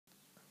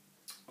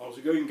How's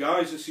it going,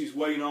 guys? This is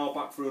Wayne R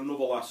back for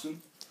another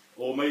lesson,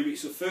 or maybe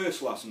it's a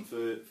first lesson for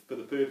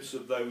the purpose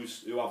of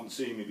those who haven't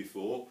seen me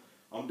before.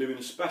 I'm doing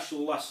a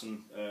special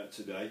lesson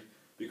today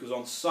because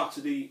on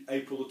Saturday,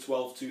 April the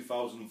 12th,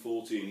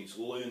 2014, it's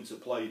Learn to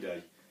Play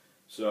Day.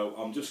 So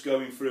I'm just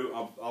going through.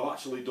 I've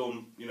actually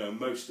done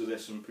most of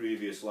this in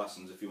previous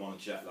lessons if you want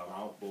to check that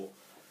out. But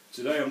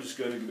today I'm just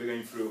going to be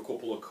going through a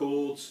couple of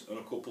chords and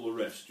a couple of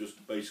riffs,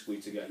 just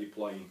basically to get you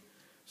playing.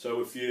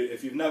 So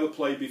if you've never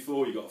played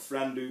before, you've got a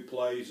friend who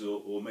plays,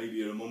 or maybe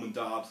you're a mum and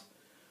dad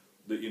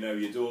that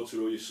your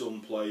daughter or your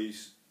son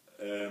plays,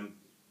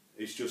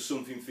 it's just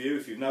something for you.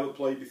 If you've never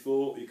played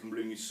before, it can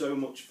bring you so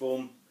much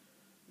fun,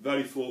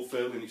 very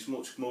fulfilling. It's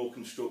much more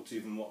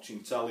constructive than watching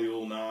telly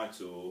all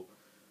night or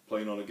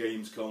playing on a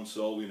games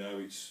console.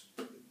 It's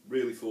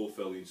really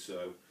fulfilling.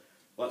 So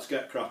let's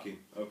get cracking,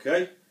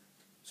 okay?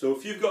 So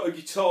if you've got a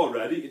guitar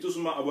ready, it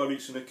doesn't matter whether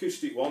it's an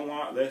acoustic one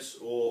like this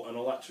or an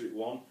electric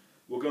one.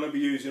 We're going to be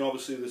using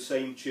obviously the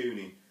same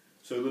tuning.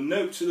 So the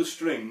notes of the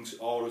strings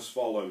are as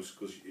follows,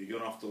 because you're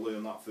going to have to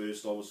learn that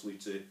first obviously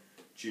to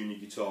tune your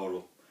guitar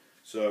up.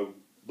 So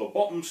the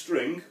bottom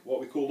string, what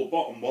we call the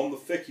bottom one, the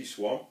thickest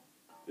one,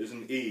 is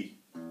an E.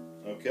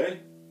 Okay?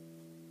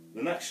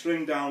 The next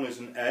string down is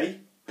an A.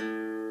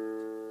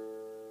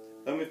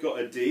 Then we've got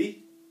a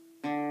D,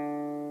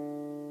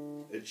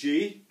 a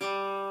G,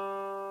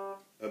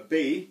 a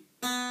B,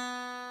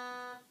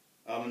 and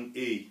an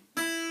E.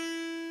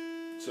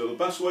 So the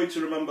best way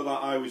to remember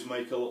that, I always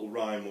make a little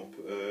rhyme up.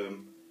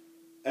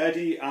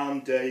 Eddie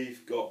and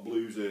Dave got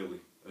blues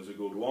early as a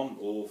good one,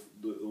 or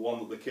the one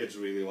that the kids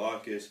really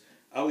like is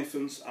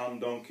elephants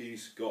and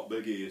donkeys got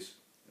big ears.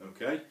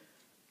 Okay,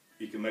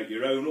 you can make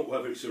your own up,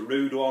 whether it's a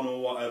rude one or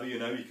whatever. You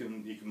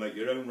can make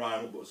your own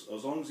rhyme up, but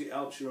as long as it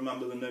helps you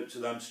remember the notes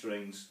of them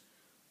strings,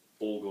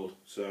 all good.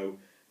 So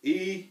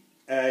E,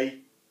 A,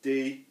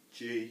 D,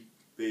 G,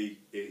 B,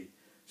 E.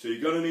 So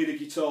you're going to need a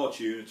guitar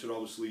tuner to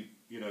obviously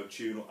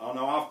tune up. I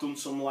know I've done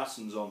some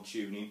lessons on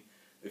tuning.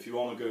 If you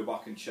want to go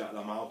back and check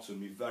them out, and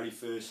my very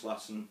first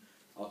lesson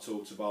I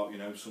talked about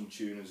some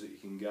tuners that you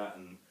can get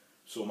and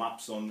some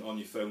apps on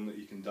your phone that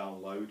you can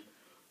download.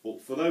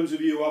 But for those of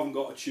you who haven't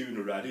got a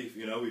tuner ready,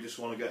 we just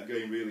want to get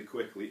going really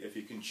quickly, if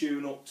you can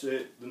tune up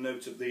to the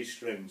note of these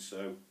strings.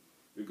 So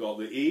we've got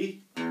the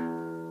E,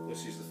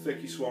 this is the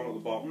thickest one at the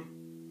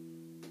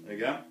bottom,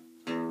 again.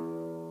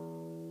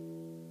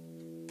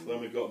 Then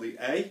we've got the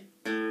A,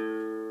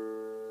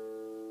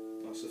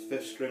 that's the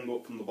fifth string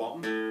up from the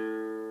bottom.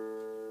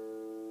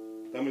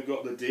 Then we've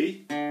got the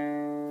D,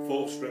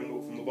 fourth string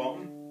up from the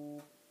bottom.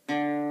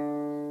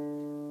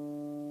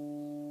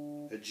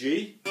 A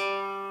G.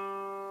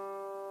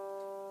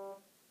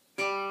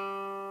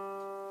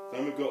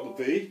 Then we've got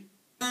the B,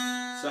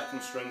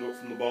 second string up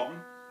from the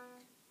bottom.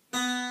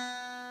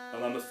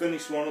 And then the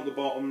finished one at the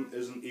bottom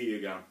is an E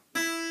again.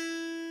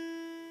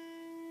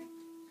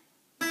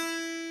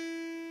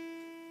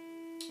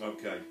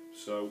 Okay,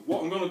 so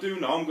what I'm going to do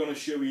now, I'm going to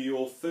show you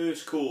your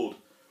first chord.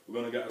 We're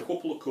going to get a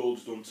couple of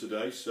chords done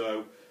today.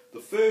 So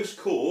the first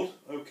chord,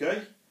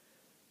 okay,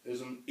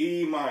 is an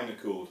E minor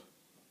chord,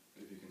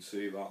 if you can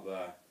see that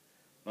there.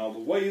 Now the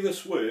way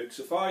this works,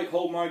 if I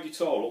hold my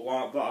guitar up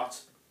like that,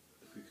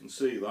 if you can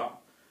see that,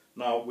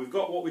 now we've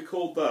got what we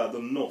call there the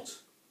nut,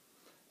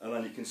 and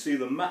then you can see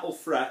the metal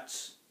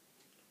frets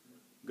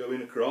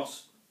going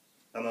across,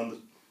 and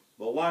then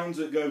the lines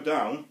that go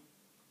down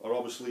are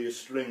obviously your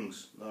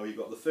strings. Now you've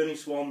got the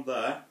finished one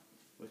there,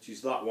 which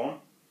is that one,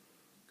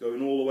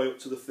 going all the way up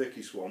to the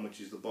thickest one,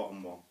 which is the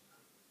bottom one.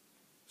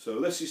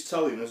 So this is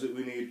telling us that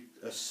we need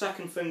a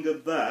second finger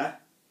there,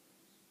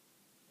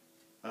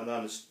 and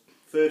then a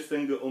third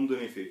finger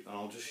underneath it, and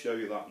I'll just show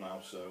you that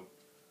now. So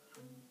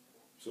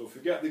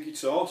forget the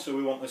guitar, so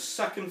we want the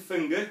second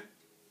finger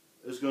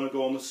is going to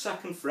go on the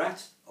second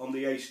fret on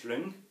the A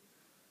string.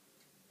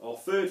 Our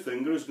third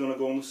finger is going to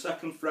go on the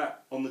second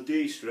fret on the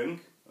D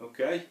string,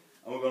 okay?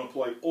 And we're going to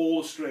play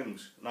all the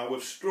strings. Now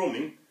with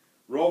strumming,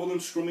 rather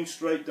than strumming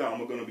straight down,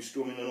 we're going to be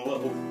strumming in a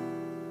little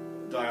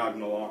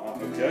diagonal like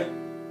that, okay?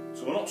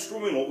 So we're not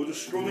strumming up, we're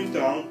just strumming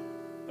down,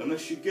 and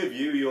this should give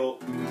you your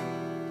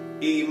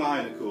E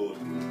minor chord.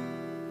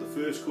 The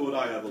first chord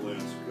I ever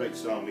learned, great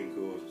sounding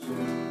chord.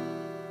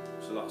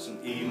 So that's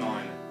an E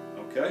minor,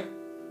 okay?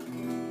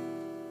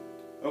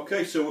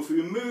 Okay, so if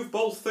we move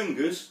both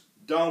fingers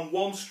down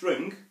one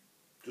string,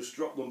 just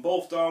drop them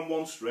both down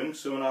one string,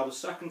 so now the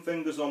second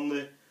finger's on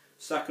the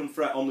second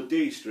fret on the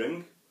D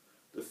string,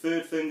 the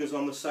third finger's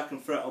on the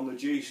second fret on the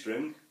G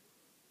string,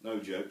 no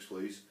jokes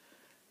please,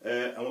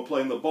 and we're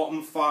playing the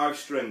bottom 5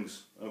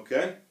 strings,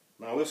 okay?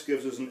 Now this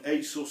gives us an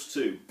A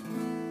sus2.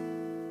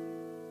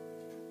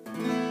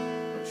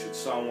 It should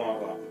sound like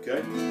that,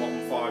 okay?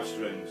 Bottom 5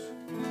 strings.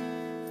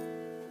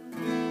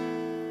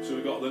 So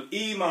we've got the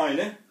E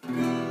minor,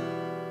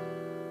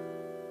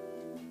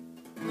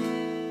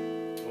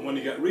 and when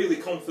you get really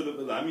confident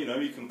with them,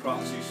 you can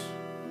practice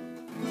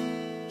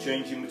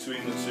changing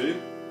between the two,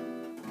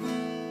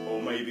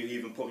 or maybe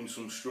even putting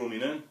some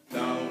strumming in.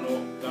 Down,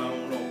 up,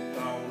 down, up,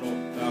 down,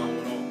 up,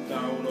 down, up,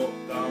 down, up,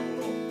 down,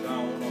 up,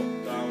 down,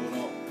 up, down,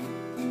 up.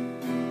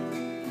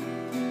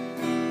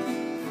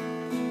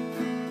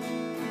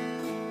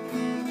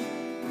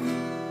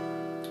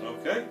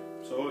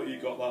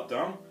 that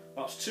down.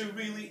 That's two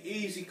really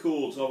easy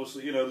chords,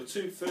 obviously, you know, the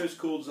two first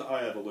chords that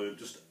I ever learned,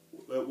 just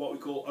what we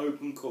call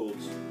open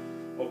chords.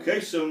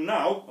 Okay, so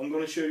now I'm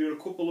going to show you a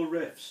couple of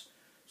riffs.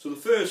 So the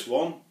first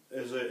one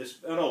is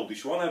an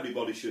oldish one,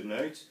 everybody should know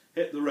it,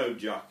 Hit the Road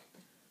Jack.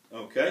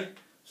 Okay,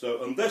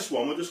 so and this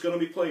one we're just going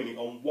to be playing it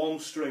on one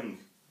string,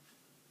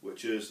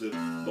 which is the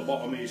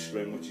bottom E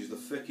string, which is the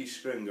thickest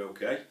string,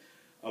 okay?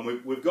 And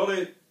we've got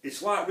to,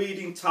 it's like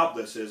reading tab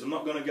this is, I'm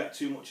not going to get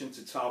too much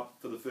into tab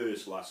for the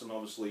first lesson,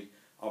 obviously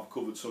I've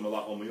covered some of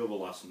that on my other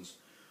lessons.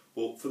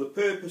 But for the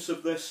purpose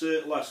of this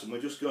lesson,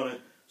 we're just going to,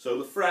 so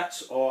the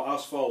frets are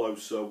as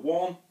follows, so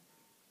 1,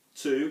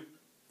 2,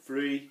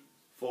 3,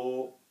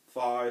 4,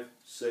 5,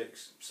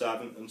 6,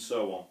 7 and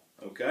so on,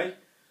 okay?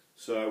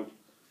 So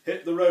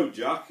Hit the Road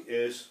Jack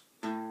is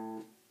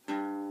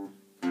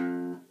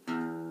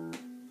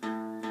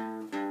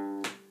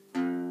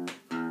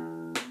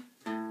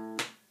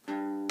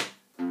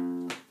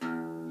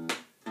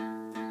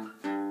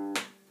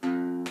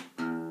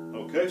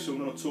okay, so I'm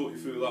going to talk you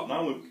through that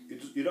now.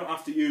 You don't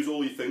have to use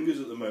all your fingers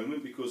at the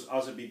moment because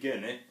as a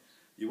beginner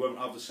you won't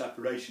have the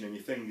separation in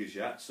your fingers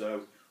yet,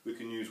 so we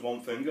can use one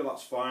finger,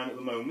 that's fine at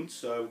the moment.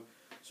 So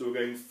we're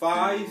going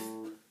 5,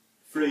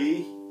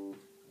 3,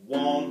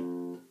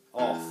 1,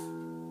 off,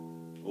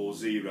 or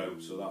 0,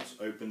 so that's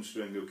open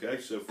string, okay?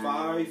 So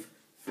 5,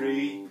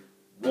 3,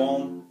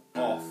 1,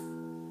 off,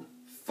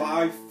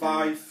 5,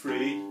 5,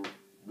 3,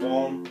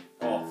 1,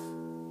 off,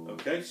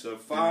 okay? So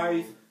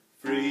 5,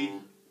 3,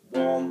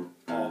 1,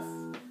 off,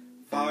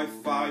 5,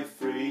 5,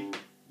 3,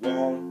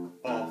 1,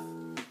 off.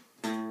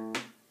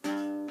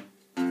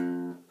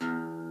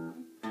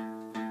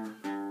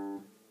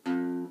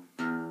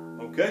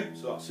 Okay,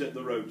 so that's Hit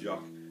the Road Jack.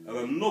 And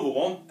another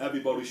one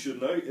everybody should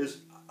know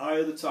is Eye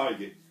of the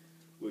Tiger,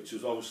 which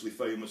is obviously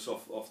famous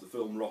off the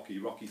film Rocky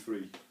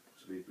 3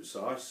 to be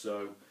precise.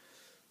 So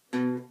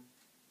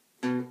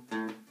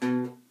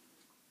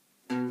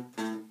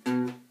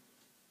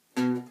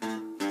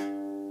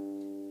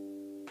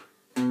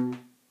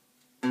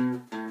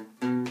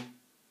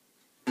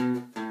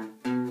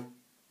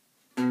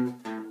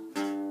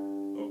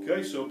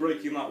okay, so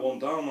breaking that one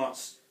down,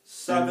 that's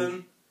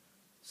 7,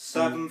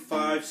 7,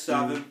 5,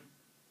 7,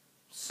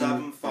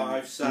 7,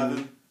 5,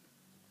 7,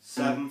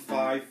 7,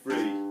 5, 3.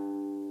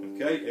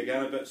 Okay,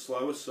 again a bit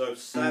slower, so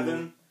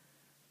 7,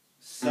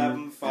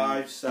 7,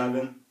 5,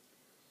 7,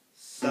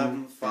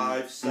 7,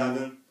 5,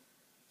 7,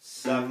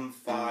 7,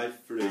 5,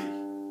 3.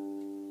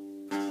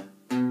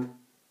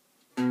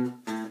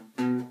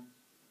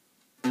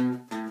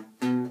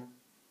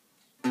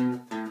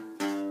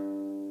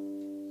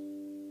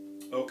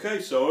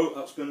 Okay, so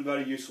that's been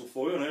very useful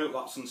for you and I hope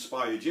that's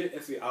inspired you.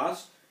 If it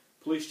has,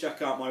 please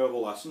check out my other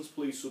lessons,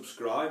 please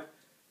subscribe,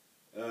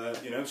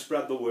 you know,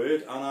 spread the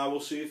word, and I will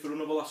see you for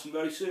another lesson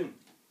very soon.